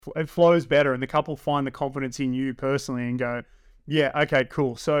it flows better, and the couple find the confidence in you personally and go, yeah, okay,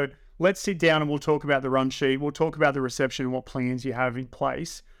 cool. So let's sit down and we'll talk about the run sheet. We'll talk about the reception and what plans you have in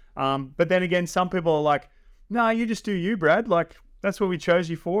place. But then again, some people are like, no, you just do you, Brad. Like, that's what we chose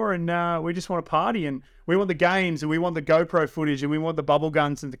you for, and we just want to party, and we want the games, and we want the GoPro footage, and we want the bubble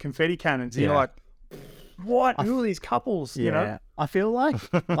guns and the confetti cannons. And you're like, what? Who are these couples? Yeah. You know? I feel like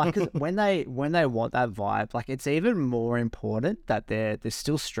 'cause when they want that vibe, like it's even more important that there's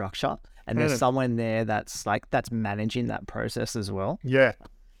still structure and there's someone there that's managing that process as well. Yeah.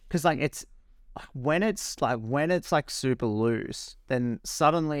 Because like when it's like super loose, then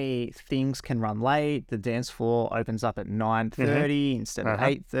suddenly things can run late. The dance floor opens up at 9:30 instead of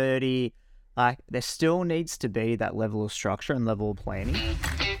 8:30. Like there still needs to be that level of structure and level of planning.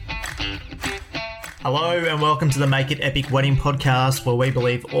 Hello and welcome to the Make It Epic Wedding Podcast, where we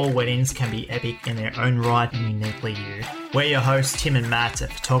believe all weddings can be epic in their own right and uniquely you. We're your hosts, Tim and Matt, a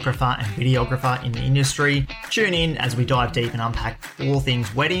photographer and videographer in the industry. Tune in as we dive deep and unpack all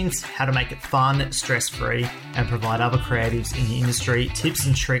things weddings, how to make it fun, stress-free, and provide other creatives in the industry tips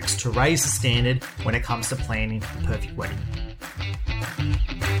and tricks to raise the standard when it comes to planning the perfect wedding.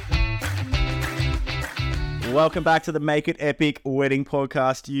 Welcome back to the Make It Epic Wedding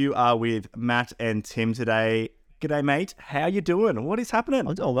Podcast. You are with Matt and Tim today. G'day, mate. How you doing? What is happening?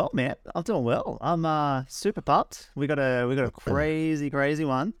 I'm doing well, man. I'm doing well. I'm super pumped. We got a crazy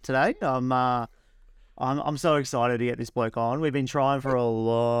one today. I'm so excited to get this bloke on. We've been trying for a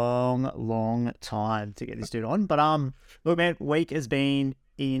long time to get this dude on. But look, man, week has been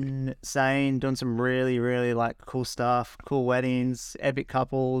insane. Doing some really like cool stuff, cool weddings, epic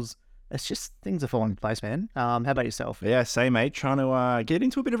couples. It's just things are falling into place, man. How about yourself? Yeah, same, mate. Trying to get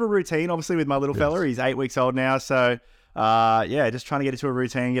into a bit of a routine, obviously, with my little fella. He's 8 weeks old now. So, just trying to get into a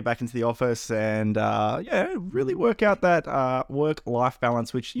routine, get back into the office and, really work out that work-life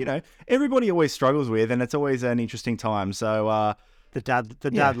balance, which, you know, everybody always struggles with, and it's always an interesting time. So, the dad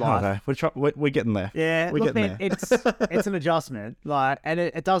life. We're getting there. Yeah, we're getting there. It's an adjustment, and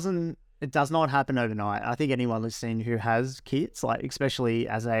it does not happen overnight. I think anyone listening who has kids, like especially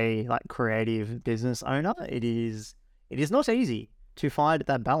as a creative business owner, it is not easy to find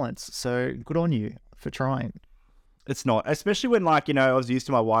that balance. So good on you for trying. It's not, especially when I was used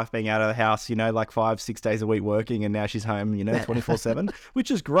to my wife being out of the house, 5-6 days a week working, and now she's home, 24/7,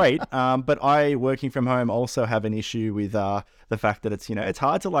 which is great. But I, working from home, also have an issue with the fact that it's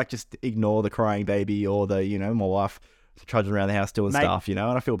hard to just ignore the crying baby or my wife trudging around the house doing stuff, and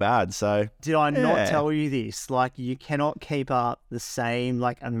I feel bad. So did I not tell you this? You cannot keep up the same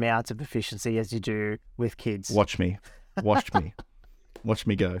amount of efficiency as you do with kids. Watch me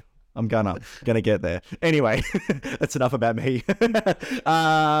go. I'm gonna get there. Anyway, that's enough about me.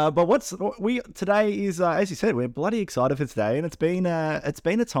 But today is, as you said, we're bloody excited for today, and it's been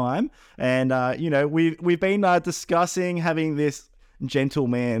a time, and we've been discussing having this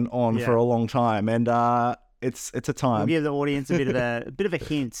gentleman on for a long time, and it's a time. We'll give the audience a bit of a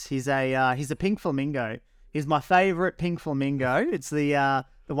hint. He's a pink flamingo. He's my favourite pink flamingo. It's the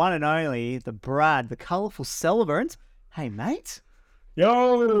one and only, the Brad, the Colourful Celebrant. Hey, mate.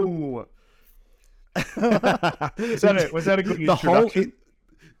 Yo. Was that a good introduction?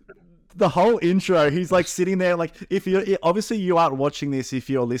 The whole intro, he's sitting there, if you obviously you aren't watching this if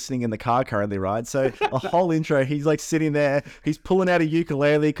you're listening in the car currently, right? So the whole intro, he's sitting there, he's pulling out a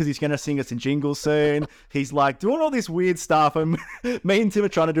ukulele because he's going to sing us a jingle soon. He's doing all this weird stuff, and me and Tim are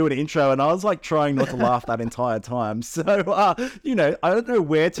trying to do an intro, and I was trying not to laugh that entire time. So, I don't know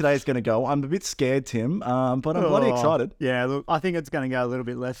where today's going to go. I'm a bit scared, Tim, but I'm bloody excited. Yeah, look, I think it's going to go a little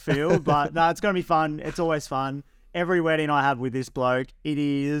bit left field, but no, it's going to be fun. It's always fun. Every wedding I have with this bloke, it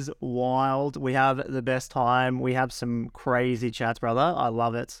is wild. We have the best time. We have some crazy chats, brother. I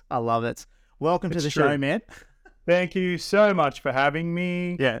love it. Welcome to the show, man. Thank you so much for having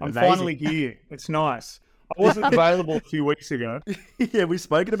me. Yeah, I'm amazing. finally here. It's nice. I wasn't available a few weeks ago. Yeah, we've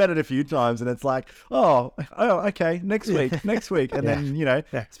spoken about it a few times, and it's okay, next week, and then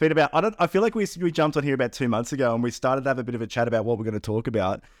it's been about. I feel like we jumped on here about 2 months ago, and we started to have a bit of a chat about what we're going to talk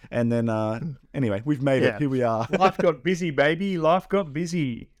about, and then anyway, we've made it. Here we are. Life got busy, baby. Life got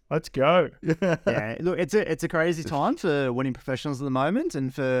busy. Let's go. Yeah, look, it's a crazy time for wedding professionals at the moment,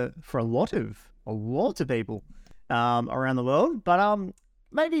 and for a lot of people around the world, but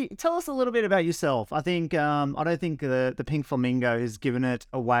maybe tell us a little bit about yourself. I think I don't think the pink flamingo has given it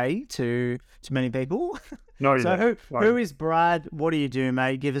away to many people. No. So who is Brad? What do you do,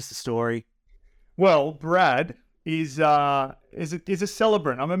 mate? Give us the story. Well, Brad is a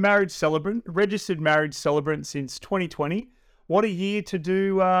celebrant. I'm a marriage celebrant, registered marriage celebrant since 2020. What a year to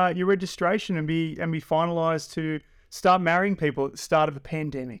do your registration and be finalised to start marrying people at the start of a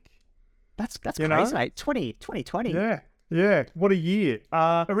pandemic. That's You crazy, know? mate. 2020. Yeah. What a year.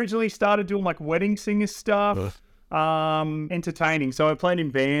 Originally started doing like wedding singer stuff, entertaining. So I played in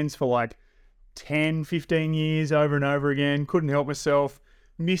bands for like 10, 15 years over and over again. Couldn't help myself.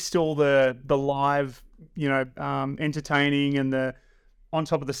 Missed all the live, entertaining and the on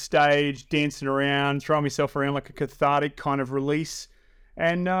top of the stage, dancing around, throwing myself around like a cathartic kind of release.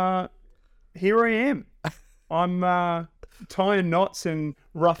 And here I am. I'm tying knots and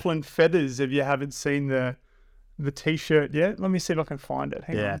ruffling feathers if you haven't seen the t-shirt yet. Let me see if I can find it.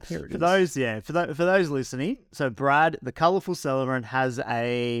 Hang on. Here it is. For those listening, so Brad, the Colourful Celebrant, has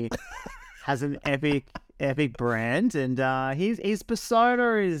an epic brand, and his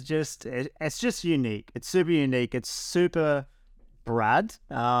persona is it's just unique. It's super unique. It's super Brad,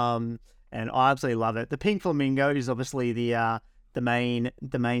 and I absolutely love it. The pink flamingo is obviously the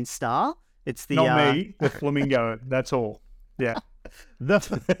main star. It's the not me, the flamingo. That's all. Yeah.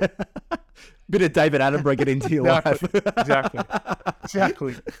 Bit of David Attenborough get into your life.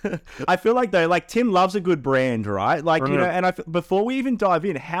 Exactly. I feel like though, like Tim loves a good brand, right? Like, and before we even dive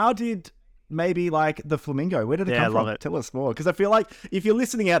in, how did maybe like the flamingo, where did it come from? Love it. Tell us more. Because I feel like if you're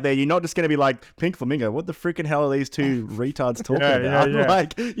listening out there, you're not just going to be like, pink flamingo, what the freaking hell are these two retards talking about? Yeah.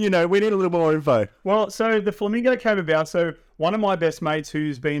 Like, we need a little more info. Well, so the flamingo came about. So one of my best mates,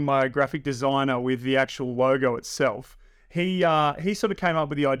 who's been my graphic designer with the actual logo itself, he sort of came up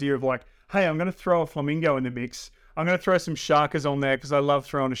with the idea of like, hey, I'm going to throw a flamingo in the mix. I'm going to throw some sharkas on there because I love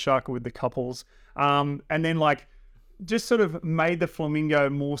throwing a sharka with the couples. And then like just sort of made the flamingo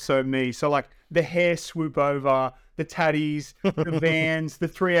more so me. So like the hair swoop over, the tatties, the Vans, the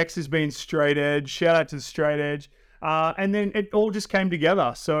 3Xs being straight edge. Shout out to the straight edge. And then it all just came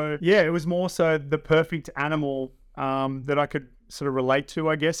together. So yeah, it was more so the perfect animal that I could sort of relate to,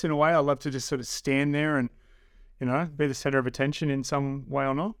 I guess, in a way. I love to just sort of stand there and, be the center of attention in some way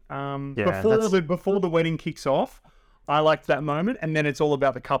or not. Before the wedding kicks off, I liked that moment, and then it's all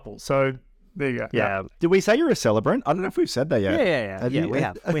about the couple. So there you go. Yeah. Did we say you're a celebrant? I don't know if we've said that yet. Yeah. We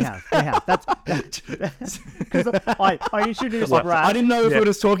have. That's because I introduced Brad. I didn't know if we were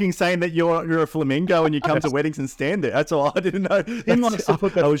just saying that you're a flamingo and you come to weddings and stand there. That's all. I didn't know. Tim likes to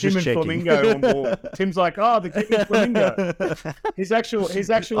put the Tim and flamingo on board. Tim's like, the Tim and flamingo. His actual his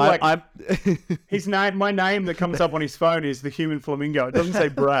name, my name that comes up on his phone is the human flamingo. It doesn't say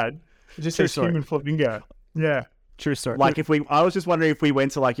Brad. It just says human flamingo. Yeah. True story. Like I was just wondering if we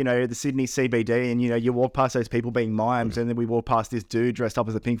went to like, the Sydney CBD and, you walk past those people being mimes and then we walk past this dude dressed up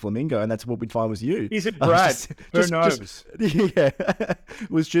as a pink flamingo and that's what we'd find was you. Is it Brad? Who knows?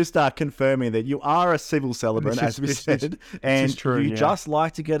 Was just confirming that you are a civil celebrant, as we said. And true, you just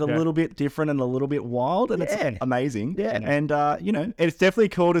like to get a little bit different and a little bit wild and it's amazing. Yeah. And, it's definitely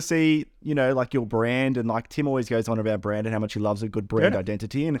cool to see, like your brand and like Tim always goes on about brand and how much he loves a good brand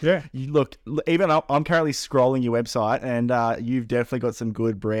identity. And you look, even I'm currently scrolling your website and you've definitely got some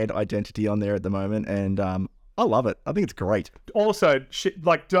good brand identity on there at the moment. And I love it. I think it's great. Also,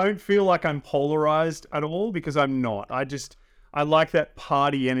 don't feel like I'm polarized at all because I'm not. I like that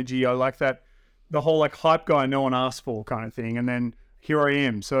party energy. I like that, the whole like hype guy no one asked for kind of thing. And then here I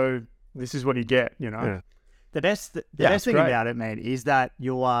am. So this is what you get, The best thing about it, mate, is that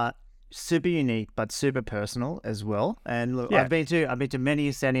you are super unique but super personal as well. And look, I've been to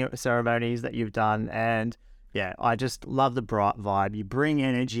many ceremonies that you've done, and I just love the bright vibe. You bring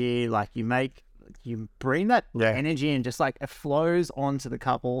energy, like you bring that energy, and just like it flows onto the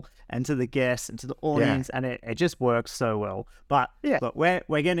couple and to the guests and to the audience, and it just works so well. But look, we're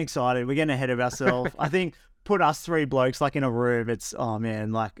getting excited. We're getting ahead of ourselves. I think put us three blokes like in a room, it's going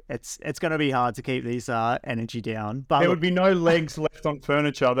to be hard to keep these energy down. But there would be no legs left on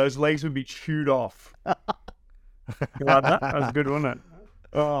furniture. Those legs would be chewed off. You like that? That was good, wasn't it?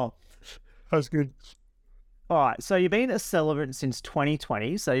 Oh, that was good. All right, so you've been a celebrant since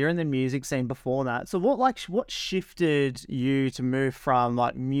 2020, so you're in the music scene before that. So what shifted you to move from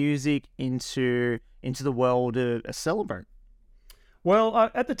like music into the world of a celebrant?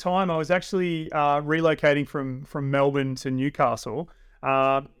 Well, at the time, I was actually relocating from Melbourne to Newcastle.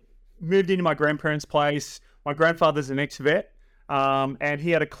 Moved into my grandparents' place. My grandfather's an ex-vet, and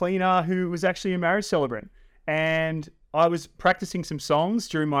he had a cleaner who was actually a marriage celebrant. And I was practicing some songs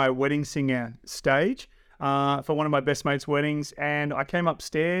during my wedding singer stage for one of my best mates' weddings. And I came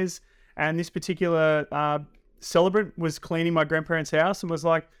upstairs, and this particular celebrant was cleaning my grandparents' house and was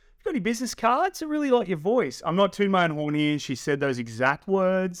like, "You got any business cards? I really like your voice." I'm not tooting my own horn here. She said those exact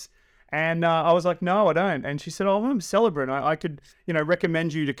words. And I was like, "No, I don't." And she said, "Oh, I'm a celebrant. I could,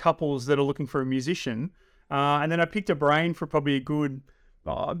 recommend you to couples that are looking for a musician." And then I picked a brain for probably a good,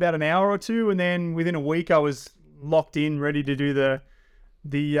 about an hour or two. And then within a week, I was locked in, ready to do the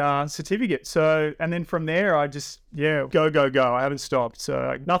certificate. So, and then from there, I just, go. I haven't stopped. So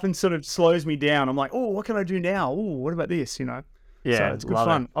like, nothing sort of slows me down. I'm like, oh, what can I do now? Oh, what about this? So it's good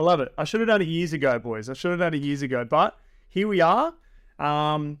fun. I love it. I should have done it years ago, boys. But here we are.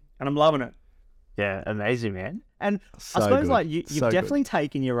 And I'm loving it. Yeah, amazing, man. And So I suppose good. like you've So good. definitely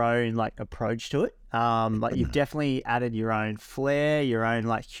taken your own like approach to it. Like you've definitely added your own flair, your own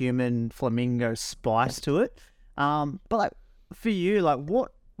like human flamingo spice to it. But like for you, like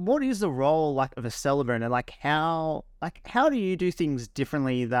what is the role like of a celebrant, and like how do you do things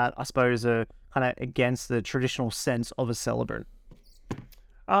differently that I suppose are kind of against the traditional sense of a celebrant?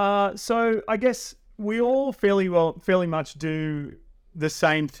 So I guess we all fairly much do the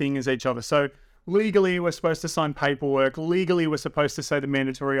same thing as each other. So legally, we're supposed to sign paperwork. Legally, we're supposed to say the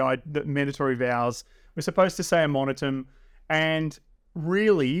mandatory vows. We're supposed to say a monitum, and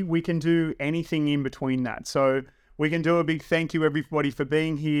really, we can do anything in between that. So we can do a big thank you, everybody, for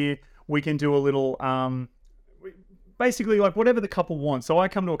being here. We can do a little, basically like whatever the couple wants. So I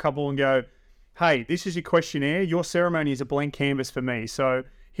come to a couple and go, hey, this is your questionnaire. Your ceremony is a blank canvas for me. So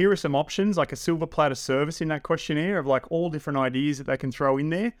here are some options, like a silver platter service in that questionnaire of like all different ideas that they can throw in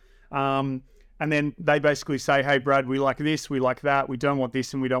there. And then they basically say, hey, Brad, we like this, we like that. We don't want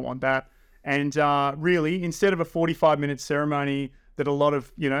this and we don't want that. And really, instead of a 45-minute ceremony that a lot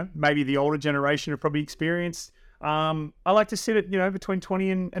of, maybe the older generation have probably experienced, I like to sit at, between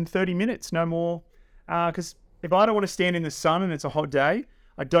 20 and 30 minutes, no more. Because if I don't want to stand in the sun and it's a hot day,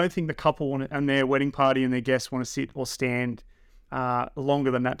 I don't think the couple and their wedding party and their guests want to sit or stand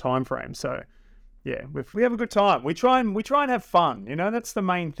longer than that time frame. So, yeah, we have a good time. We try and have fun. That's the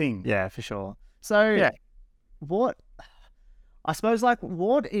main thing. Yeah, for sure. So, what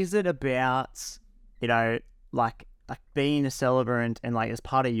is it about, like being a celebrant and like as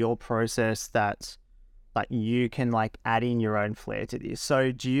part of your process that like you can like add in your own flair to this?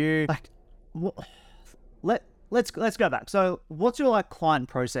 So do you let's go back. So what's your like client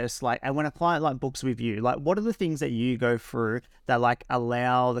process like? And when a client like books with you, like what are the things that you go through that like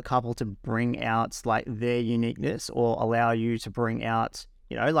allow the couple to bring out like their uniqueness, or allow you to bring out,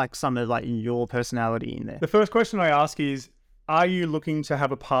 like some of like your personality in there? The first question I ask is, are you looking to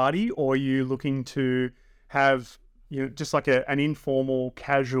have a party, or are you looking to have, just like an informal,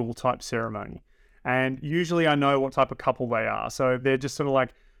 casual type ceremony? And usually I know what type of couple they are. So they're just sort of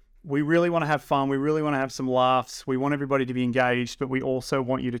like, we really want to have fun. We really want to have some laughs. We want everybody to be engaged, but we also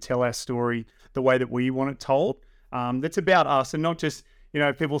want you to tell our story the way that we want it told. That's about us, and not just,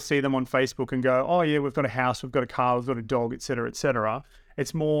 people see them on Facebook and go, oh yeah, we've got a house, we've got a car, we've got a dog, etc., etc.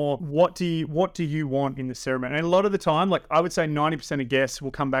 It's more, what do you want in the ceremony? And a lot of the time, like I would say 90% of guests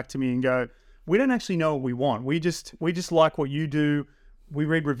will come back to me and go, we don't actually know what we want. We just like what you do. We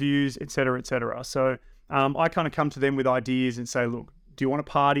read reviews, etc., etc. So I kind of come to them with ideas and say, look, do you want a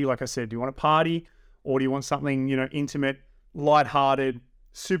party? Like I said, do you want a party, or do you want something, intimate, lighthearted,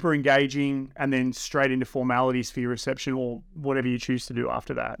 super engaging, and then straight into formalities for your reception, or whatever you choose to do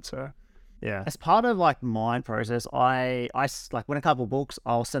after that? So, yeah. As part of like my process, I like when a couple books,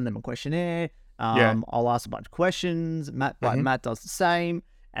 I'll send them a questionnaire. I'll ask a bunch of questions. Matt does the same,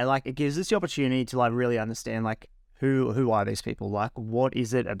 and like it gives us the opportunity to like really understand like who are these people? Like what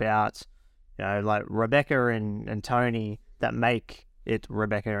is it about, like Rebecca and Tony that make it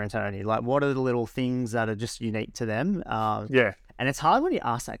Rebecca and Tony? Like what are the little things that are just unique to them? And it's hard when you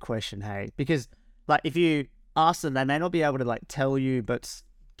ask that question, hey, because like if you ask them, they may not be able to like tell you, but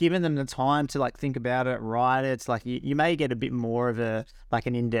given them the time to like think about it, write it, it's like you may get a bit more of an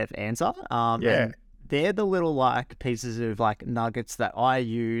in-depth answer. And they're the little like pieces of like nuggets that I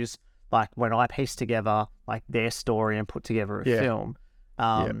use like when I piece together like their story and put together a film.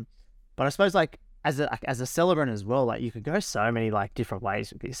 But I suppose like as a celebrant as well, like you could go so many like different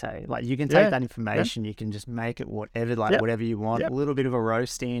ways with this. Hey, like you can take that information, you can just make it whatever you want. A little bit of a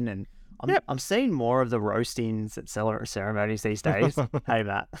roasting, and I'm seeing more of the roastings at ceremonies these days. Hey,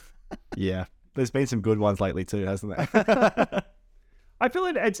 Matt. Yeah, there's been some good ones lately too, hasn't there? I feel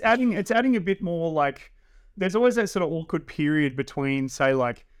it's adding a bit more. Like there's always that sort of awkward period between, say,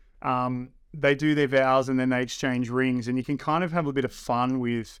 like they do their vows and then they exchange rings, and you can kind of have a bit of fun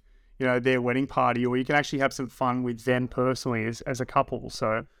with their wedding party, or you can actually have some fun with them personally as a couple.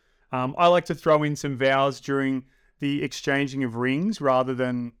 So I like to throw in some vows during the exchanging of rings rather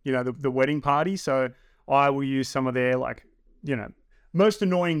than, the wedding party. So I will use some of their like, most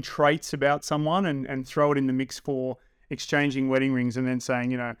annoying traits about someone and throw it in the mix for exchanging wedding rings, and then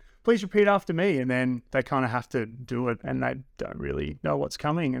saying, please repeat after me. And then they kind of have to do it, and they don't really know what's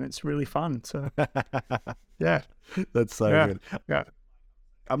coming, and it's really fun. So yeah, that's so good. Yeah.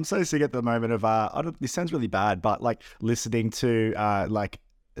 I'm so sick at the moment of this sounds really bad, but like listening to like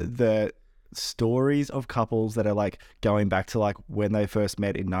the stories of couples that are like going back to like when they first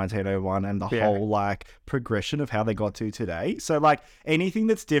met in 1901 and the whole like progression of how they got to today. So like anything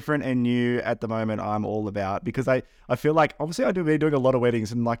that's different and new at the moment, I'm all about, because I feel like obviously I've been doing a lot of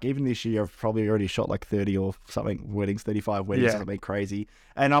weddings, and like even this year I've probably already shot like 30 or something weddings, 35 weddings, something crazy.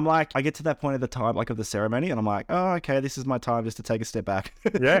 And I'm like, I get to that point of the time, like of the ceremony, and I'm like, oh, okay, this is my time just to take a step back.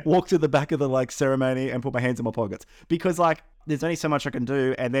 Walk to the back of the like ceremony and put my hands in my pockets, because like there's only so much I can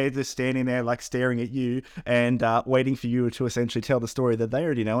do, and they're just standing there like staring at you and waiting for you to essentially tell the story that they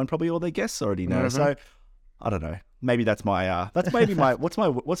already know and probably all their guests already know. So I don't know. Maybe that's my what's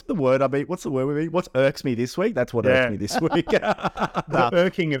the word with me? What irks me this week? That's what irks me this week. The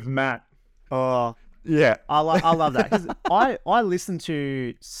irking of Matt. Oh, yeah. I love that, because I listen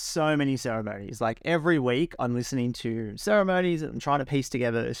to so many ceremonies. Like every week I'm listening to ceremonies and I'm trying to piece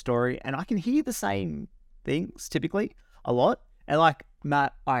together a story, and I can hear the same things typically a lot. And like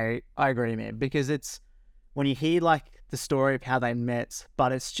Matt, I agree, man, because it's when you hear like the story of how they met,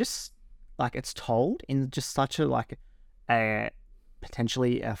 but it's just like it's told in just such a like a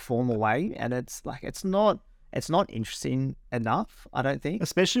potentially a formal way, and it's like it's not interesting enough, I don't think.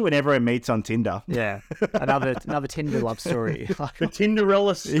 Especially when everyone meets on Tinder. Yeah, another Tinder love story. The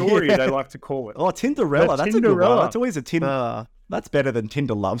Tinderella story, they like to call it. Oh, Tinderella, that's a good one. That's always a Tinder. That's better than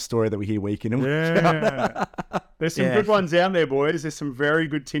Tinder love story that we hear week in and week out. There's some good ones out there, boys. There's some very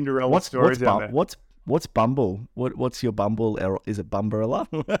good Tinderella stories out there. What's Bumble? What's your Bumble? Is it Bumberella?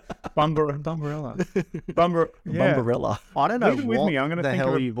 Bumberella. Bumberella. I don't know Leave it with me. I'm going to think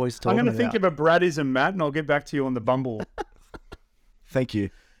of you boys talking I'm going to think of a Bradism, Matt, and I'll get back to you on the Bumble. Thank you.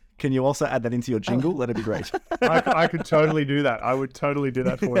 Can you also add that into your jingle? That'd be great. I could totally do that. I would totally do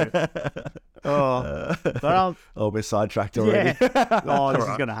that for you. We're sidetracked already. Yeah. This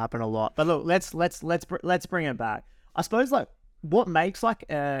is going to happen a lot. But look, let's bring it back. I suppose like what makes like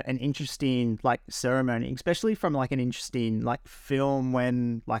an interesting like ceremony, especially from like an interesting like film,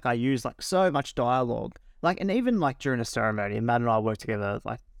 when like I use like so much dialogue, like, and even like during a ceremony, and Matt and I work together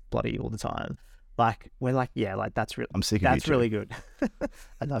like bloody all the time. Like we're like, yeah, like that's really, I'm sick of that's really good.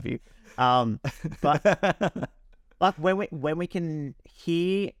 I love you. But like when we can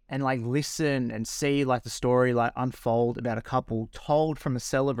hear and like listen and see like the story like unfold about a couple told from a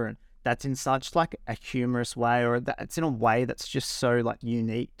celebrant that's in such like a humorous way, or that it's in a way that's just so like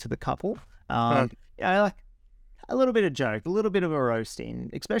unique to the couple. You know, like a little bit of joke, a little bit of a roasting,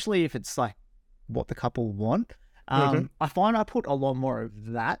 especially if it's like what the couple want. I find I put a lot more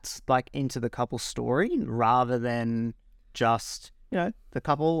of that like into the couple story rather than just, you know, the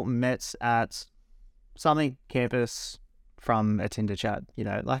couple met at something campus from a Tinder chat, you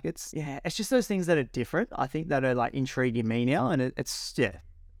know, like it's just those things that are different, I think, that are like intriguing me now. And it's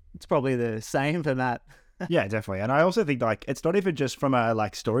probably the same for Matt. Yeah, definitely. And I also think like it's not even just from a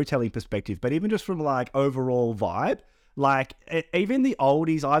like storytelling perspective, but even just from like overall vibe. Like even the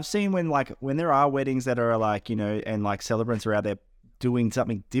oldies I've seen when there are weddings that are like, you know, and like celebrants are out there doing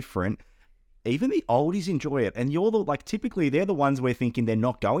something different, even the oldies enjoy it. And typically they're the ones we're thinking they're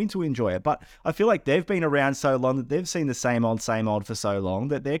not going to enjoy it. But I feel like they've been around so long that they've seen the same old for so long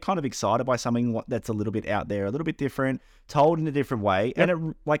that they're kind of excited by something that's a little bit out there, a little bit different, told in a different way. Yep. And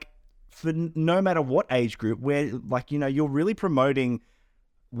it like for no matter what age group, where like, you know, you're really promoting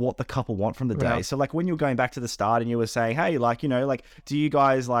what the couple want from the day. Yeah. So like when you were going back to the start and you were saying, hey, like, you know, like, do you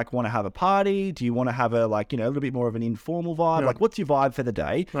guys like want to have a party? Do you want to have a like, you know, a little bit more of an informal vibe? Yeah. Like what's your vibe for the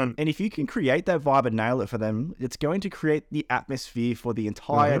day? And if you can create that vibe and nail it for them, it's going to create the atmosphere for the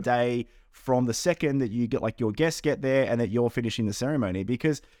entire day from the second that you get like your guests get there and that you're finishing the ceremony.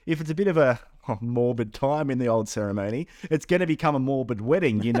 Because if it's a bit of a morbid time in the old ceremony, it's going to become a morbid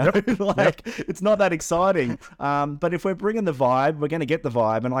wedding, you know. It's not that exciting. But if we're bringing the vibe, we're going to get the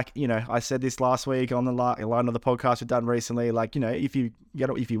vibe. And like, you know, I said this last week on the line of the podcast we've done recently, like, you know, if you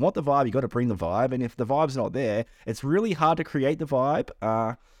want the vibe, you got to bring the vibe. And if the vibe's not there, it's really hard to create the vibe.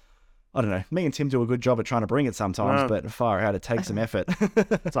 I don't know. Me and Tim do a good job at trying to bring it sometimes, but far out, it takes some effort.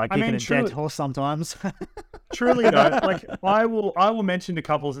 It's like kicking a dead horse sometimes. Truly though, like I will mention to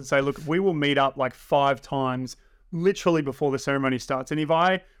couples and say, look, we will meet up like 5 times literally before the ceremony starts. And if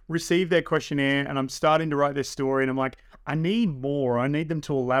I receive their questionnaire and I'm starting to write their story and I'm like, I need more, I need them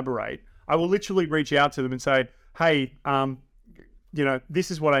to elaborate, I will literally reach out to them and say, hey, you know, this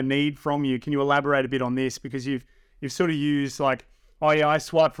is what I need from you. Can you elaborate a bit on this? Because you've sort of used like, oh yeah, I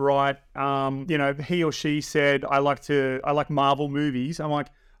swiped right. You know, he or she said, I like Marvel movies. I'm like,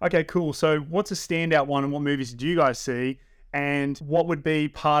 okay, cool. So what's a standout one and what movies did you guys see? And what would be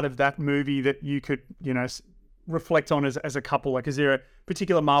part of that movie that you could, you know, reflect on as a couple? Like, is there a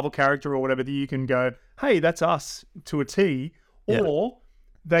particular Marvel character or whatever that you can go, hey, that's us to a T? Or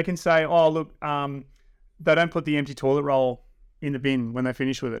they can say, oh, look, they don't put the empty toilet roll in the bin when they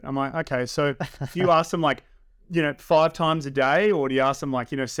finish with it. I'm like, okay, so do you ask them like, 5 times a day, or do you ask them like,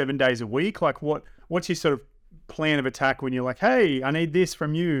 7 days a week? Like what's your sort of plan of attack when you're like, hey, I need this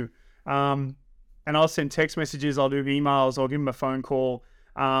from you? And I'll send text messages, I'll do emails, I'll give them a phone call.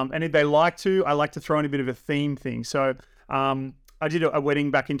 And if they like to, I like to throw in a bit of a theme thing. So I did a wedding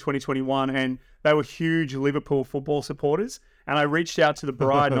back in 2021 and they were huge Liverpool football supporters. And I reached out to the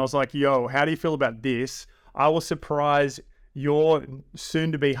bride and I was like, yo, how do you feel about this? I will surprise your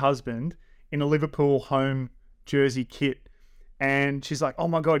soon-to-be husband in a Liverpool home jersey kit. And she's like, oh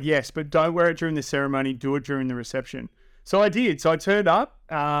my God, yes, but don't wear it during the ceremony, do it during the reception. So I did. So I turned up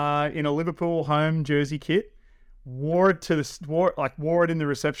in a Liverpool home jersey kit, wore it in the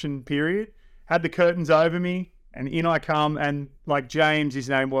reception period, had the curtains over me, and in I come. And like James, his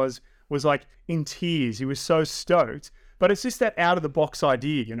name was like in tears. He was so stoked. But it's just that out of the box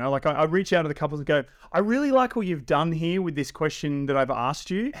idea, like I reach out to the couples and go, I really like what you've done here with this question that I've asked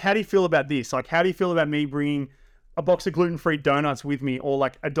you. How do you feel about this? Like, how do you feel about me bringing a box of gluten-free donuts with me, or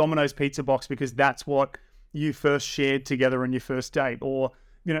like a Domino's pizza box because that's what you first shared together on your first date, or,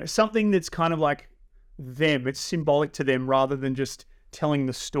 something that's kind of like them. It's symbolic to them rather than just telling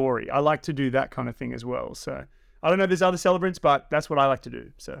the story. I like to do that kind of thing as well. So I don't know if there's other celebrants, but that's what I like to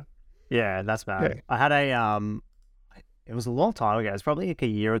do. So yeah, that's bad. Yeah. I had it was a long time ago. It was probably like a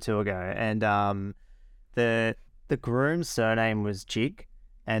year or two ago. And the groom's surname was Jig.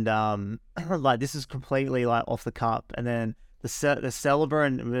 And like, this is completely like off the cup. And then the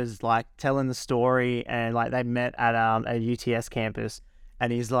celebrant was like telling the story, and like they met at a UTS campus.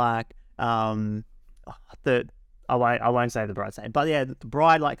 And he's like, I won't say the bride's name, but yeah, the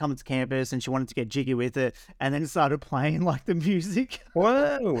bride like comes to campus and she wanted to get jiggy with it, and then started playing like the music.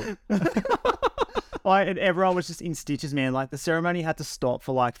 Whoa. And everyone was just in stitches, man. Like the ceremony had to stop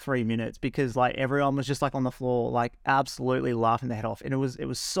for like 3 minutes because like everyone was just like on the floor, like absolutely laughing their head off. And it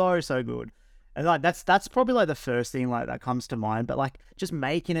was so good. And like that's probably like the first thing like that comes to mind. But like just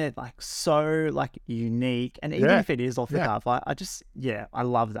making it like so like unique, and even if it is off the cuff, I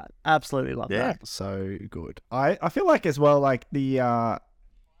love that. Absolutely love that. Yeah, so good. I feel like as well, like the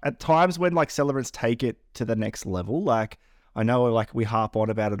at times when like celebrants take it to the next level, like I know like we harp on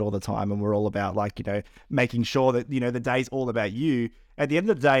about it all the time, and we're all about like, making sure that, the day's all about you. At the end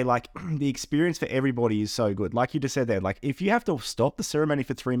of the day, like the experience for everybody is so good. Like you just said there, like if you have to stop the ceremony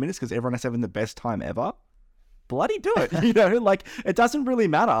for 3 minutes because everyone is having the best time ever, bloody do it. Like it doesn't really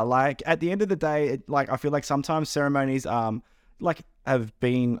matter. Like at the end of the day, I feel like sometimes ceremonies like have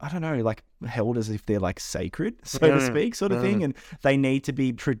been, I don't know, like held as if they're like sacred, so to speak, sort of thing, and they need to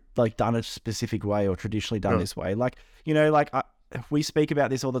be like done a specific way or traditionally done this way. Like, we speak about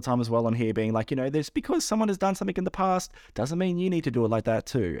this all the time as well on here, being like, there's because someone has done something in the past doesn't mean you need to do it like that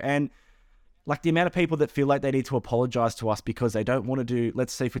too. And like the amount of people that feel like they need to apologize to us because they don't want to do,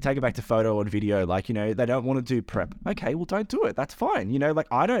 let's say if we take it back to photo and video, like, they don't want to do prep. Okay, well, don't do it. That's fine. Like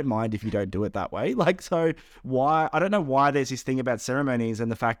I don't mind if you don't do it that way. Like, so why, I don't know why there's this thing about ceremonies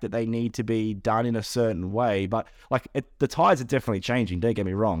and the fact that they need to be done in a certain way, but like the tides are definitely changing. Don't get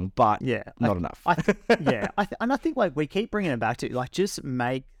me wrong, but not enough. And I think like we keep bringing it back to like, just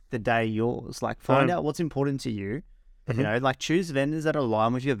make the day yours. Like find out what's important to you. Like choose vendors that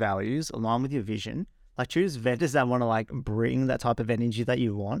align with your values, align with your vision. Like choose vendors that want to like bring that type of energy that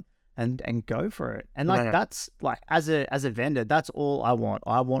you want, and go for it. And like that's like as a vendor, that's all I want.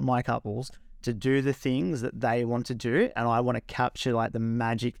 I want my couples to do the things that they want to do, and I want to capture like the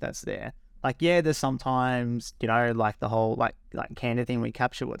magic that's there. Like there's sometimes like the whole like candid thing, we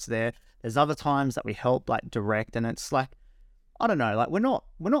capture what's there. There's other times that we help like direct, and it's like, I don't know, like we're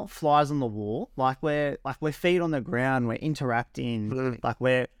not flies on the wall. Like we're feet on the ground. We're interacting. Like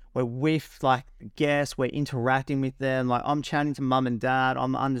we're with like guests. We're interacting with them. Like I'm chatting to mum and dad.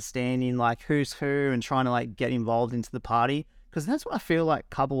 I'm understanding like who's who and trying to like get involved into the party, because that's what I feel like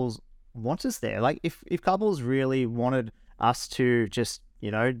couples want us there. Like if couples really wanted us to just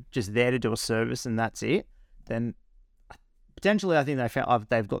just there to do a service and that's it, then potentially I think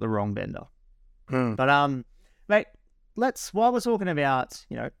they've got the wrong vendor. But mate. While we're talking about,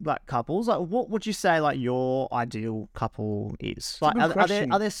 like couples, like what would you say like your ideal couple is? Like,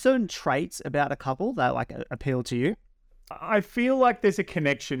 are there certain traits about a couple that like appeal to you? I feel like there's a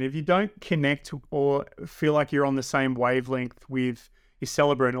connection. If you don't connect or feel like you're on the same wavelength with your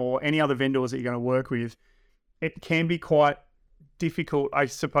celebrant or any other vendors that you're going to work with, it can be quite difficult, I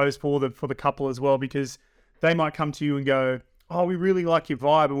suppose, for the couple as well, because they might come to you and go, oh, we really like your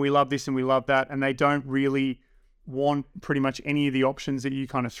vibe and we love this and we love that, and they don't really want pretty much any of the options that you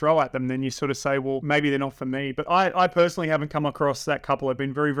kind of throw at them, then you sort of say, well, maybe they're not for me. But I personally haven't come across that couple. I've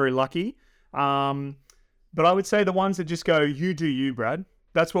been very, very lucky. But I would say the ones that just go, you do you, Brad.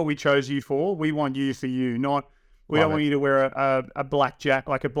 That's what we chose you for. We want you for you, not we don't want you to wear a black jacket,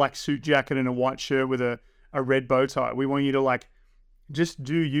 like a black suit jacket and a white shirt with a red bow tie. We want you to like just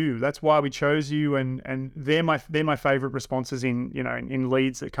do you. That's why we chose you, and they're my favorite responses in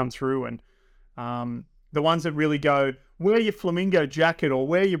leads that come through, and the ones that really go, wear your flamingo jacket or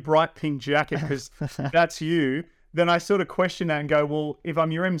wear your bright pink jacket because that's you. Then I sort of question that and go, well, if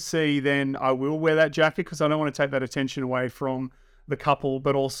I'm your MC, then I will wear that jacket because I don't want to take that attention away from the couple,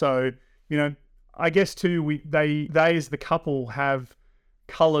 but also, I guess too, they as the couple have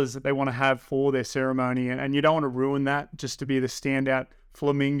colors that they want to have for their ceremony, and you don't want to ruin that just to be the standout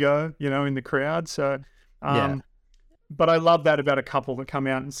flamingo, in the crowd. So, but I love that about a couple that come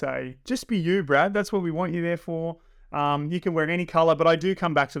out and say, just be you, Brad. That's what we want you there for. You can wear any color, but I do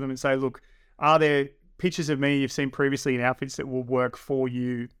come back to them and say, look, are there pictures of me you've seen previously in outfits that will work for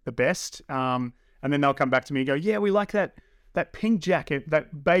you the best? And then they'll come back to me and go, yeah, we like that pink jacket,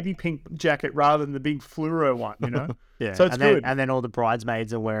 that baby pink jacket rather than the big fluoro one, Yeah. So it's good. And then all the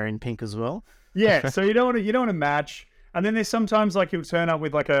bridesmaids are wearing pink as well. Yeah. So you don't want to match. And then there's sometimes like you'll turn up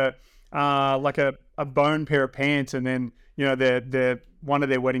with like a bone pair of pants, and then they're one of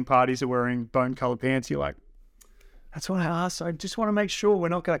their wedding parties are wearing bone colored pants. You're like, that's what I asked. I just want to make sure we're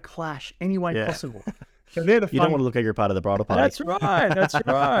not going to clash any way possible. So they're the fun. You don't want to look like you're part of the bridal party. That's right. That's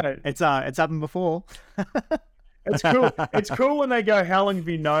right. It's happened before. It's cool. It's cool when they go, how long have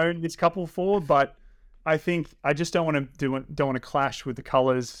you known this couple for? But I think I just don't want to clash with the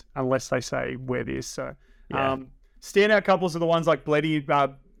colors unless they say wear this. So standout couples are the ones like Blake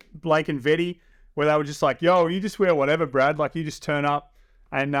and Vetty, where they were just like, yo, you just wear whatever, Brad. Like you just turn up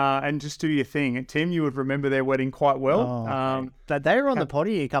and just do your thing. And Tim, you would remember their wedding quite well. They were on the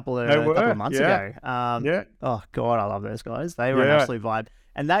potty a couple of months ago. Oh God, I love those guys. They were an absolute vibe.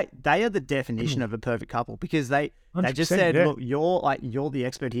 And they are the definition of a perfect couple, because they just said, look, you're the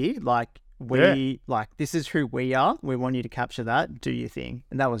expert here. Like this is who we are. We want you to capture that. Do your thing.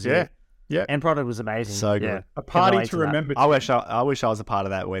 And that was it. Yeah. End product was amazing. So good. Yeah. A party to remember. I wish I was a part of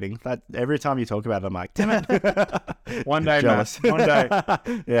that wedding. That every time you talk about it, I'm like, damn it. One day, jealous. Matt. One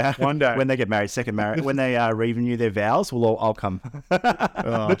day. Yeah. One day. When they get married, second marriage, when they renew their vows, I'll come.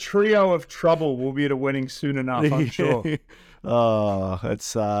 The trio of trouble will be at a wedding soon enough, I'm sure. Oh,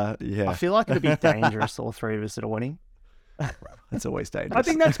 it's I feel like it'd be dangerous, all three of us at a wedding. It's always dangerous. I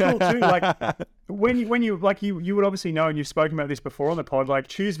think that's cool too. Like when you like you would obviously know, and you've spoken about this before on the pod, like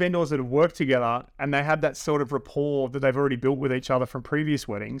choose vendors that have worked together and they have that sort of rapport that they've already built with each other from previous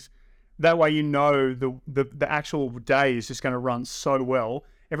weddings. That way the actual day is just going to run so well.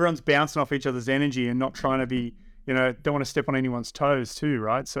 Everyone's bouncing off each other's energy and not trying to be, don't want to step on anyone's toes too,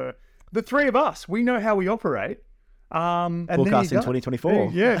 right? So the three of us, we know how we operate. And forecasting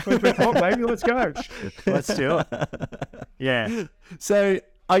 2024. Yeah, 2024, baby. Let's go. Let's do it. Yeah. So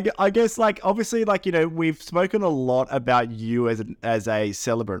I guess obviously we've spoken a lot about you as a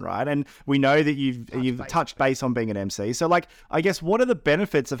celebrant, right? And we know that you've touched base on being an MC. So I guess what are the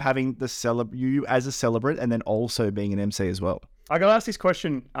benefits of having you as a celebrant and then also being an MC as well? I got asked this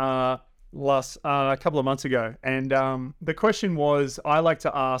question a couple of months ago, and the question was, I like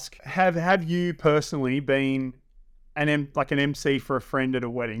to ask, have you personally been an MC for a friend at a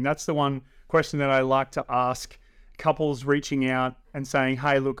wedding? That's the one question that I like to ask couples reaching out and saying,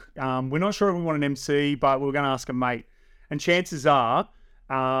 hey, look, we're not sure if we want an MC, but we're going to ask a mate. And chances are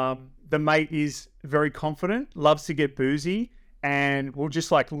the mate is very confident, loves to get boozy, and will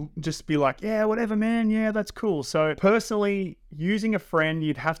just be like, yeah, whatever, man. Yeah, that's cool. So personally, using a friend,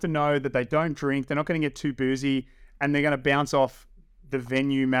 you'd have to know that they don't drink, they're not going to get too boozy, and they're going to bounce off the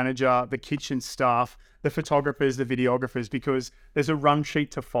venue manager, the kitchen staff, the photographers, the videographers, because there's a run sheet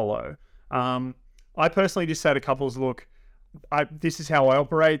to follow. I personally just say to couples, look, this is how I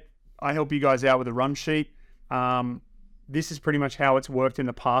operate. I help you guys out with a run sheet. This is pretty much how it's worked in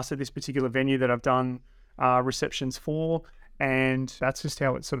the past at this particular venue that I've done receptions for. And that's just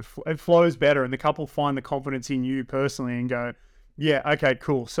how it it flows better. And the couple find the confidence in you personally and go, yeah, okay,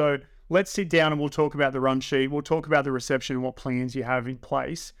 cool. So let's sit down and we'll talk about the run sheet. We'll talk about the reception and what plans you have in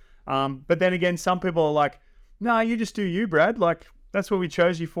place. But then again, some people are like, no, you just do you, Brad. Like, that's what we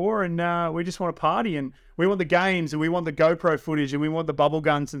chose you for. And we just want to party, and we want the games, and we want the GoPro footage, and we want the bubble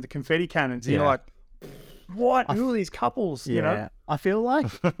guns and the confetti cannons. And you're like, what? Who are these couples? Yeah. I feel like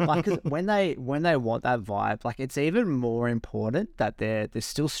 'cause when they want that vibe, it's even more important that there's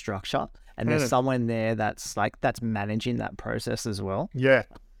still structure and there's someone there that's managing that process as well. Yeah.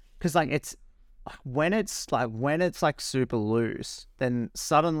 Because when it's like super loose, then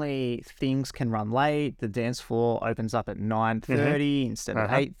suddenly things can run late. The dance floor opens up at 9:30 instead of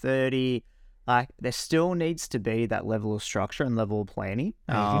 8:30. Like there still needs to be that level of structure and level of planning.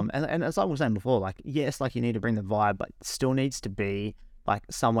 And as I was saying before, like yes, like you need to bring the vibe, but it still needs to be like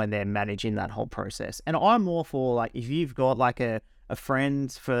someone there managing that whole process. And I'm more for like if you've got like a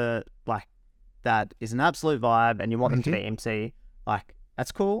friend for like that is an absolute vibe and you want them to be MC, like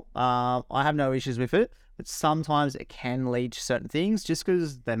that's cool. I have no issues with it, but sometimes it can lead to certain things just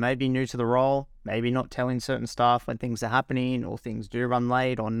because they may be new to the role, maybe not telling certain stuff when things are happening or things do run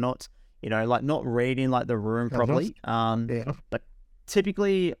late or not, like not reading like the room properly. But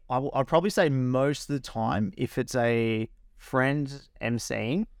typically I'd probably say most of the time, if it's a friend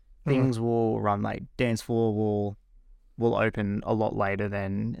MCing, things will run late. Dance floor will open a lot later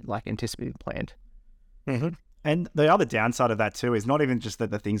than like anticipated planned. And the other downside of that too is not even just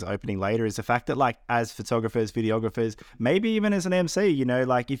that the things are opening later, is the fact that like as photographers, videographers, maybe even as an MC,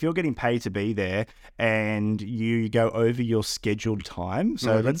 like if you're getting paid to be there and you go over your scheduled time.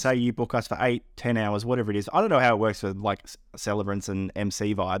 So let's say you book us for 8-10 hours, whatever it is. I don't know how it works for like Celebrants and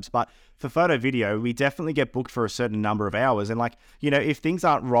MC vibes, but for photo video, we definitely get booked for a certain number of hours. And like, if things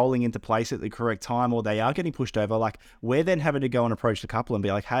aren't rolling into place at the correct time or they are getting pushed over, like we're then having to go and approach the couple and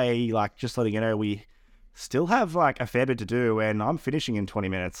be like, hey, like just letting you know, we still have like a fair bit to do and I'm finishing in 20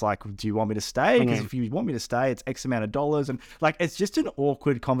 minutes. Like, do you want me to stay? Because if you want me to stay, it's X amount of dollars. And like, it's just an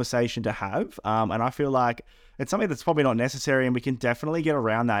awkward conversation to have. And I feel like it's something that's probably not necessary. And we can definitely get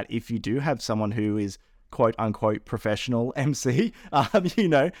around that if you do have someone who is quote unquote professional MC.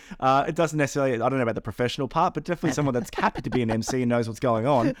 It doesn't necessarily, I don't know about the professional part, but definitely someone that's happy to be an MC and knows what's going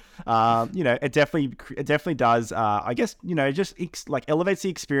on. It definitely does, I guess, just like elevates the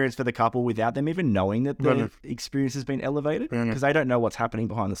experience for the couple without them even knowing that the experience has been elevated because they don't know what's happening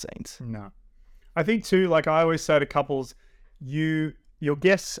behind the scenes. No. I think too, like I always say to couples, your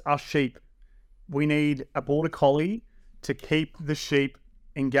guests are sheep. We need a border collie to keep the sheep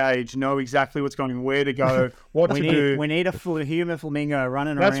engaged, know exactly what's going on, where to go, what to do. We need a human flamingo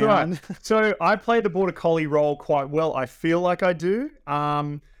running around. That's right. So I play the border collie role quite well. I feel like I do.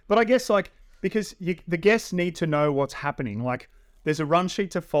 But I guess like, because the guests need to know what's happening. Like there's a run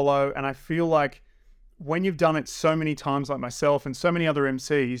sheet to follow. And I feel like when you've done it so many times like myself and so many other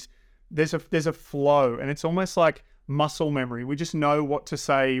MCs, there's a flow and it's almost like muscle memory. We just know what to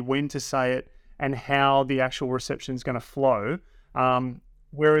say, when to say it, and how the actual reception is going to flow.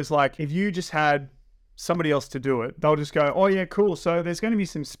 Whereas like if you just had somebody else to do it, they'll just go, oh yeah, cool. So there's going to be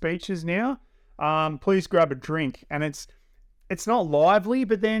some speeches now. Please grab a drink. And it's not lively,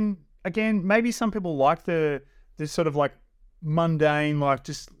 but then again, maybe some people like the sort of like mundane, like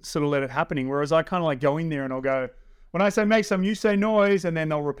just sort of let it happening. Whereas I kind of like go in there and I'll go, when I say make some, you say noise, and then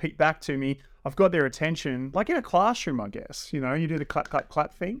they'll repeat back to me. I've got their attention, like in a classroom, I guess, you do the clap, clap,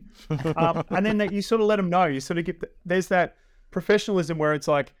 clap thing. And then you sort of let them know, you sort of there's that professionalism where it's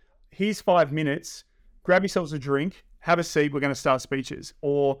like, here's 5 minutes, grab yourselves a drink, have a seat, we're going to start speeches.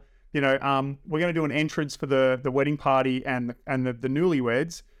 Or, we're going to do an entrance for the wedding party and the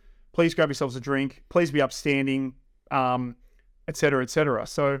newlyweds. Please grab yourselves a drink. Please be upstanding, et cetera, et cetera.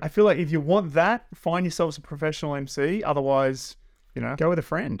 So I feel like if you want that, find yourselves a professional MC. Otherwise, go with a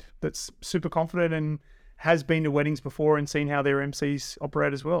friend that's super confident and has been to weddings before and seen how their MCs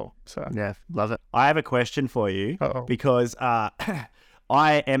operate as well. So yeah, love it. I have a question for you because I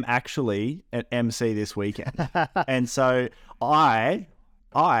am actually an MC this weekend. And so my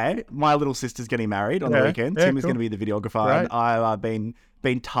little sister's getting married on the weekend. Tim is going to be the videographer, right. And I've been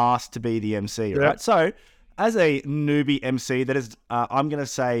tasked to be the MC, right? So as a newbie MC that is, I'm going to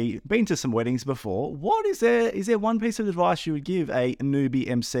say, been to some weddings before, is there one piece of advice you would give a newbie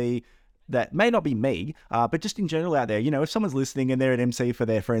MC that may not be me, but just in general out there, if someone's listening and they're an MC for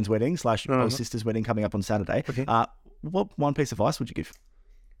their friend's wedding / or sister's wedding coming up on Saturday, what one piece of advice would you give?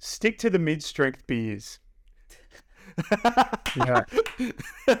 Stick to the mid-strength beers.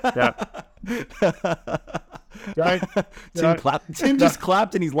 Tim just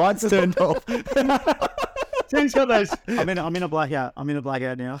clapped and his lights turned off. Tim's got those. I'm in a blackout. I'm in a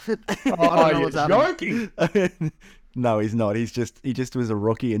blackout now. I don't know what's happening. Joking. No, he's not. He just was a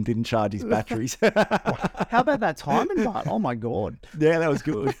rookie and didn't charge his batteries. How about that timing part? Oh my god. Yeah, that was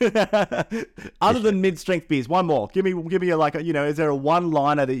good. Other than mid-strength beers, one more. Give me is there a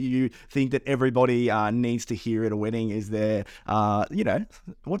one-liner that you think that everybody needs to hear at a wedding? Is there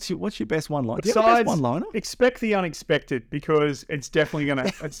what's your best one-liner? Besides, one-liner? Expect the unexpected, because it's definitely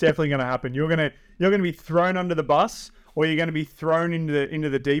gonna happen. You're gonna be thrown under the bus, or you're going to be thrown into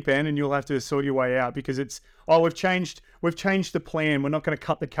the deep end, and you'll have to sort your way out, because we've changed the plan. We're not going to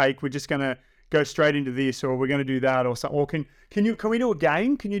cut the cake. We're just going to go straight into this, or we're going to do that, or something. Or can we do a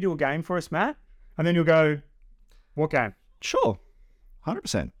game? Can you do a game for us, Matt? And then you'll go, what game? Sure,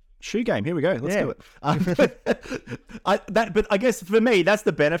 100%. Shoe game. Here we go. Let's do it. But I guess for me, that's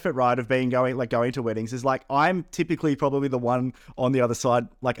the benefit, right, of going to weddings. Is like I'm typically probably the one on the other side,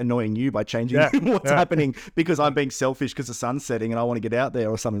 like annoying you by changing what's happening because I'm being selfish because the sun's setting and I want to get out there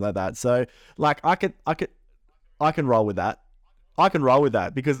or something like that. So like I can roll with that. I can roll with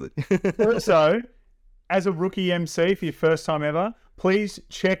that because also, as a rookie MC for your first time ever, please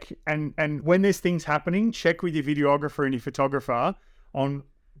check and when there's things happening, check with your videographer and your photographer on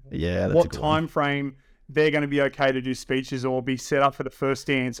what time frame they're going to be okay to do speeches or be set up for the first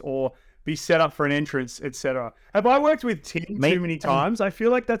dance or be set up for an entrance, etc. Have I worked with Tim too many times? I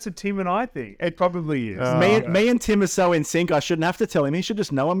feel like that's a Tim and I thing. It probably is. Me and Tim are so in sync. I shouldn't have to tell him. He should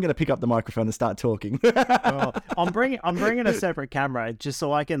just know I'm going to pick up the microphone and start talking. I'm bringing a separate camera just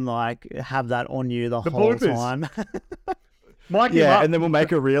so I can like have that on you the whole bloopers. time. And then we'll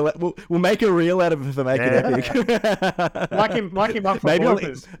make a reel. We'll make a reel out of it for Make It Epic. Mic him up for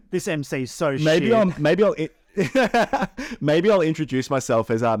bloopers. This MC is so Maybe I'll introduce myself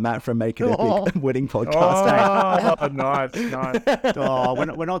as Matt from Make It Epic Wedding Podcast. Oh, nice.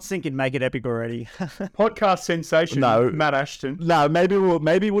 We're not syncing Make It Epic already. Podcast sensation. Matt Ashton. No, maybe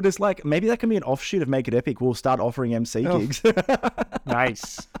we'll just maybe that can be an offshoot of Make It Epic. We'll start offering MC gigs.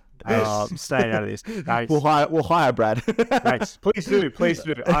 Nice. Staying out of this. Nice. We'll hire Brad. Nice. Please do.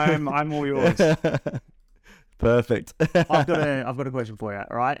 I'm all yours. Perfect. I've got a question for you,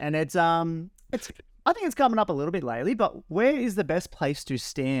 all right? And it's I think it's coming up a little bit lately, but where is the best place to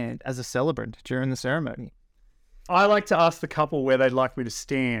stand as a celebrant during the ceremony? I like to ask the couple where they'd like me to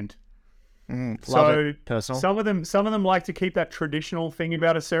stand. So personal. Some of them like to keep that traditional thing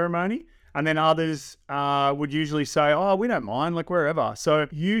about a ceremony, and then others would usually say, "Oh, we don't mind, like wherever." So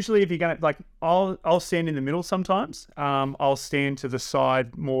usually, if you're gonna I'll stand in the middle sometimes. I'll stand to the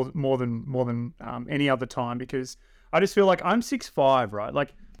side more than any other time because I just feel like I'm 6'5", right?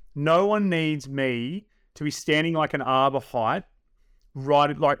 Like no one needs me to be standing like an arbor height,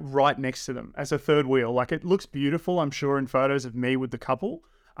 right next to them as a third wheel. Like it looks beautiful, I'm sure, in photos of me with the couple.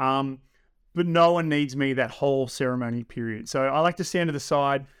 But no one needs me that whole ceremony period. So I like to stand to the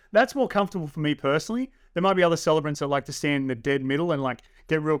side. That's more comfortable for me personally. There might be other celebrants that like to stand in the dead middle and like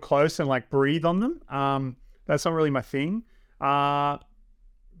get real close and like breathe on them. That's not really my thing.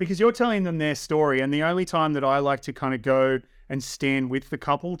 Because you're telling them their story, and the only time that I like to kind of go and stand with the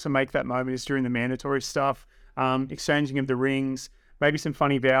couple to make that moment is during the mandatory stuff, exchanging of the rings, maybe some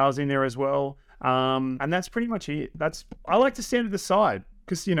funny vows in there as well. And that's pretty much it. I like to stand to the side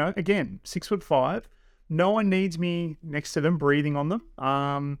because, again, 6'5", no one needs me next to them, breathing on them,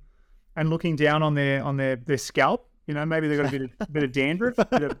 and looking down on their scalp. Maybe they've got a bit of dandruff,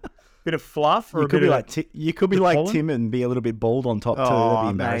 bit of fluff, or you could be like Tim and be a little bit bald on top too. That'd be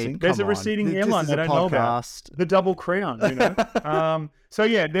embarrassing. There's a receding hairline they don't know about. The double crown, So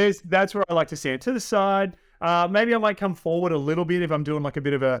yeah, that's where I like to stand to the side. Maybe I might come forward a little bit if I'm doing like a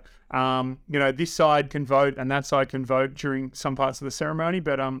bit of a, this side can vote and that side can vote during some parts of the ceremony.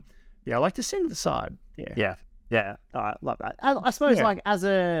 But I like to stand to the side. Yeah. All right, love that. I suppose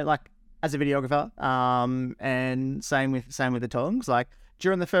as a videographer, and same with the tongs, like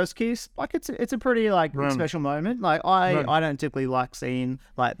during the first kiss, like it's a pretty special moment. Like I don't typically like seeing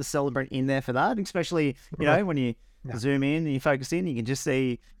like the celebrant in there for that, especially when you zoom in and you focus in, you can just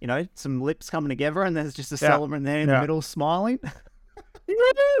see some lips coming together, and there's just a celebrant there in the middle smiling.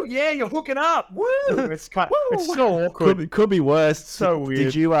 Yeah, you're hooking up. Woo! It's so awkward. Could be worse. So weird.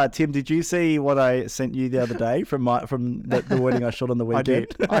 Did you, Tim? Did you see what I sent you the other day from the wedding I shot on the weekend?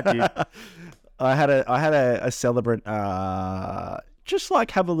 I did. I had a celebrant just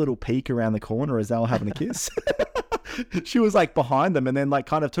like have a little peek around the corner as they were having a kiss. She was like behind them, and then like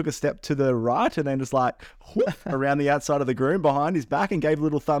kind of took a step to the right, and then just like whoop, around the outside of the groom behind his back, and gave a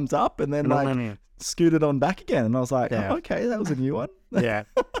little thumbs up, and then like scooted on back again. And I was like, oh, okay, that was a new one. Yeah.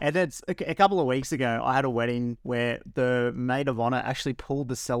 And it's a couple of weeks ago, I had a wedding where the maid of honor actually pulled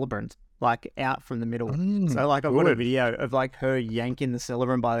the celebrant like out from the middle. So like I've got a video of like her yanking the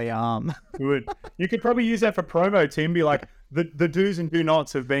celebrant by the arm. Good. You could probably use that for promo, Tim. Be like the do's and do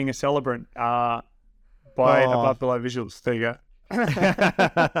nots of being a celebrant by above below visuals. There you go.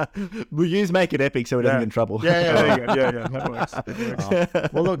 We'll use Make It Epic so we doesn't get in trouble. Yeah, there you go. Yeah, that works.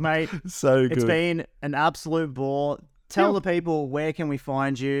 Well, look, mate. So good. It's been an absolute ball. Tell the people, where can we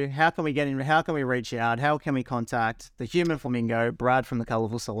find you? How can we get in? How can we reach out? How can we contact the human flamingo, Brad from the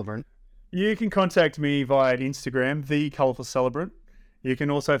Colourful Celebrant? You can contact me via Instagram, The Colourful Celebrant. You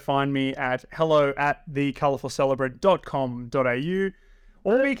can also find me at hello@thecolourfulcelebrant.com.au.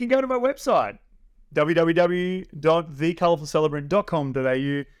 Or you can go to my website,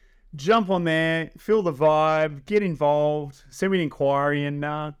 www.thecolourfulcelebrant.com.au. Jump on there, feel the vibe, get involved, send me an inquiry, and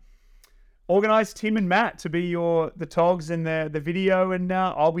organise Tim and Matt to be the togs in the video, and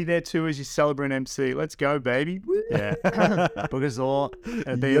I'll be there too as your Celebrant MC. Let's go, baby. Yeah. Book us all.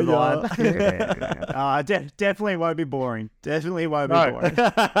 It'll be a vibe. Definitely won't be boring. Definitely won't be boring.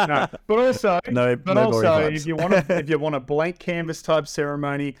 No. But also, No boring if vibes. you want a blank canvas type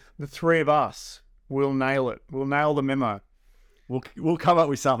ceremony, the three of us will nail it. We'll nail the memo. We'll come up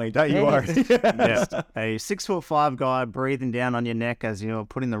with something. Don't you worry. Yeah. A 6'5" guy breathing down on your neck as you're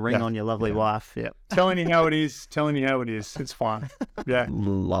putting the ring on your lovely wife. Yep. Telling you how it is. It's fine. Yeah.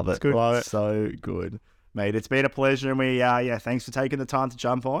 Love it. good. Love it. So good. Mate, it's been a pleasure, and we thanks for taking the time to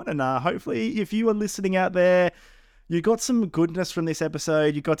jump on. And hopefully, if you are listening out there, you got some goodness from this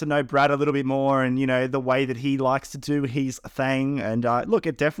episode. You got to know Brad a little bit more, and the way that he likes to do his thing. And look,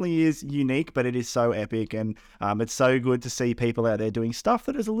 it definitely is unique, but it is so epic, and it's so good to see people out there doing stuff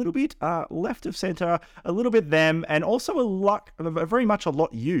that is a little bit left of center, a little bit them, and also very much a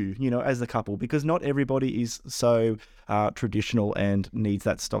lot you, as the couple, because not everybody is so traditional and needs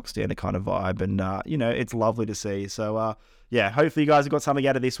that stock standard kind of vibe, and it's lovely to see. So hopefully you guys have got something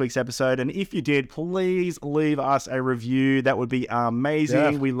out of this week's episode. And if you did, please leave us a review. That would be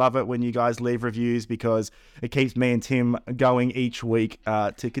amazing. Yeah. We love it when you guys leave reviews, because it keeps me and Tim going each week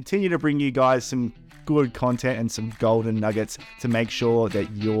to continue to bring you guys some good content and some golden nuggets to make sure that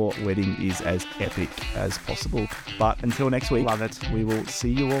your wedding is as epic as possible. But until next week, love it. We will see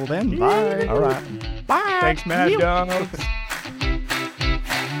you all then. Bye. All right. Bye. Thanks, Mad Dogs.